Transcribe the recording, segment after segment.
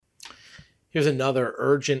Here's another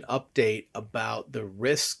urgent update about the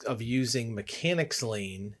risk of using mechanics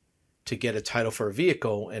lien to get a title for a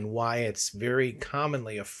vehicle and why it's very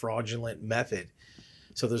commonly a fraudulent method.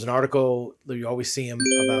 So there's an article that you always see them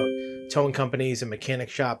about towing companies and mechanic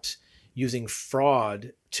shops using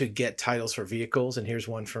fraud to get titles for vehicles. And here's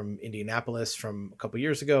one from Indianapolis from a couple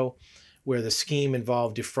years ago, where the scheme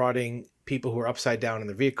involved defrauding people who are upside down in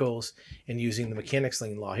their vehicles and using the mechanics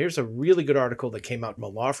lien law. Here's a really good article that came out from a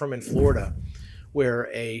law firm in Florida where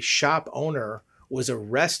a shop owner was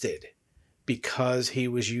arrested because he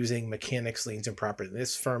was using mechanics liens improperly.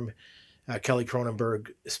 This firm, Kelly Cronenberg,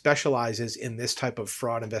 specializes in this type of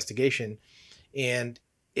fraud investigation, and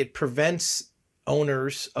it prevents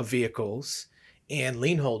owners of vehicles and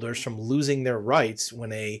lien holders from losing their rights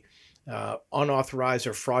when a unauthorized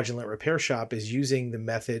or fraudulent repair shop is using the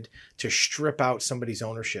method to strip out somebody's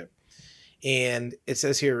ownership. And it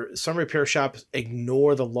says here, some repair shops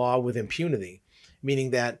ignore the law with impunity, meaning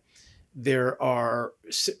that there are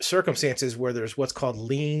circumstances where there's what's called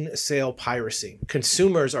lien sale piracy.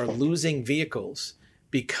 Consumers are losing vehicles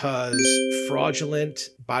because fraudulent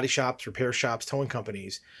body shops, repair shops, towing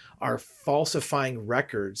companies are falsifying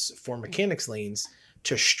records for mechanics liens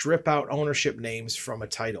to strip out ownership names from a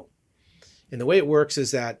title. And the way it works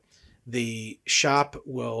is that the shop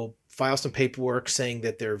will file some paperwork saying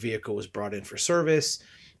that their vehicle was brought in for service.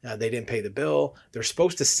 They didn't pay the bill. They're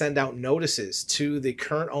supposed to send out notices to the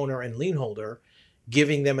current owner and lien holder,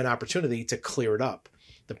 giving them an opportunity to clear it up.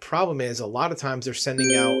 The problem is a lot of times they're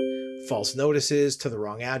sending out false notices to the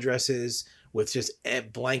wrong addresses with just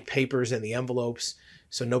blank papers in the envelopes,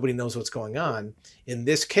 so nobody knows what's going on. In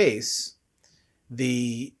this case,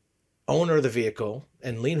 the owner of the vehicle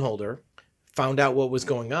and lien holder found out what was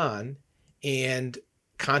going on and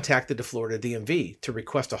contacted the Florida DMV to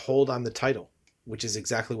request a hold on the title, which is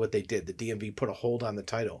exactly what they did. The DMV put a hold on the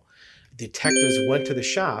title. Detectives went to the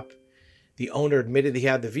shop. The owner admitted he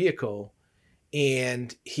had the vehicle,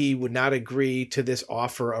 and he would not agree to this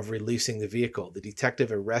offer of releasing the vehicle. The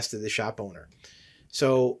detective arrested the shop owner.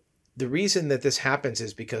 So the reason that this happens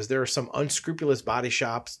is because there are some unscrupulous body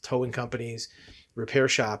shops, towing companies, repair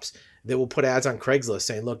shops that will put ads on Craigslist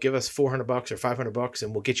saying, look, give us $400 or $500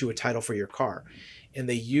 and we'll get you a title for your car. And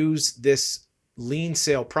they use this lien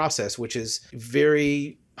sale process, which is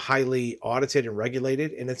very highly audited and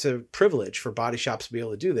regulated. And it's a privilege for body shops to be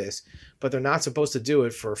able to do this, but they're not supposed to do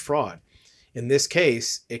it for fraud. In this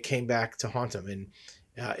case, it came back to haunt them. And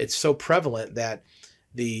it's so prevalent that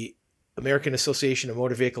the American Association of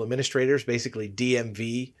Motor Vehicle Administrators, basically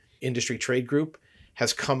DMV industry trade group,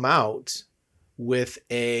 has come out with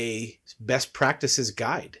a best practices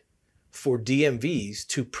guide for DMVs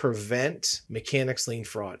to prevent mechanics lien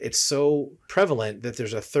fraud. It's so prevalent that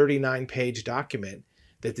there's a 39-page document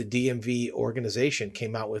that the DMV organization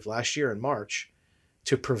came out with last year in March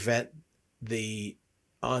to prevent the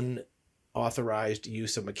unauthorized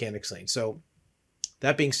use of mechanics lien. So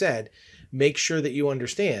that being said, make sure that you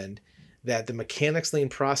understand that the mechanics lien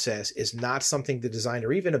process is not something to design,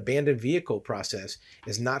 or even abandoned vehicle process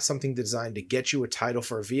is not something designed to get you a title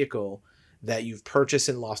for a vehicle that you've purchased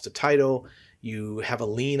and lost a title. You have a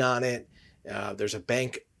lien on it. There's a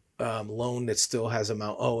bank loan that still has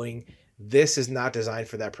amount owing. This is not designed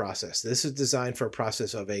for that process. This is designed for a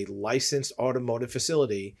process of a licensed automotive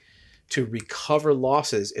facility to recover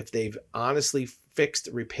losses if they've honestly fixed,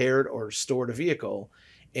 repaired, or stored a vehicle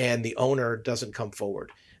and the owner doesn't come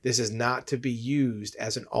forward. This is not to be used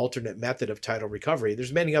as an alternate method of title recovery.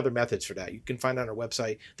 There's many other methods for that. You can find on our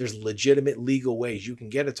website, there's legitimate legal ways you can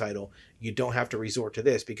get a title. You don't have to resort to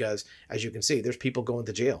this because, as you can see, there's people going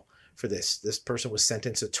to jail for this. This person was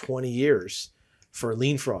sentenced to 20 years for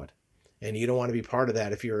lien fraud. And you don't want to be part of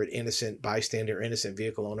that if you're an innocent bystander, innocent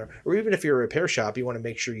vehicle owner, or even if you're a repair shop, you want to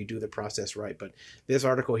make sure you do the process right. But this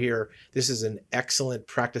article here, this is an excellent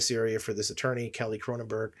practice area for this attorney, Kelly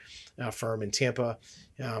Cronenberg firm in Tampa,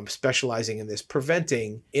 specializing in this,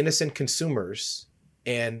 preventing innocent consumers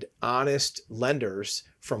and honest lenders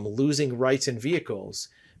from losing rights in vehicles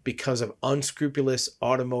because of unscrupulous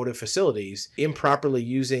automotive facilities improperly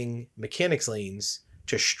using mechanics liens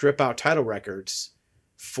to strip out title records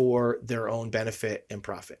for their own benefit and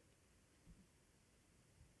profit.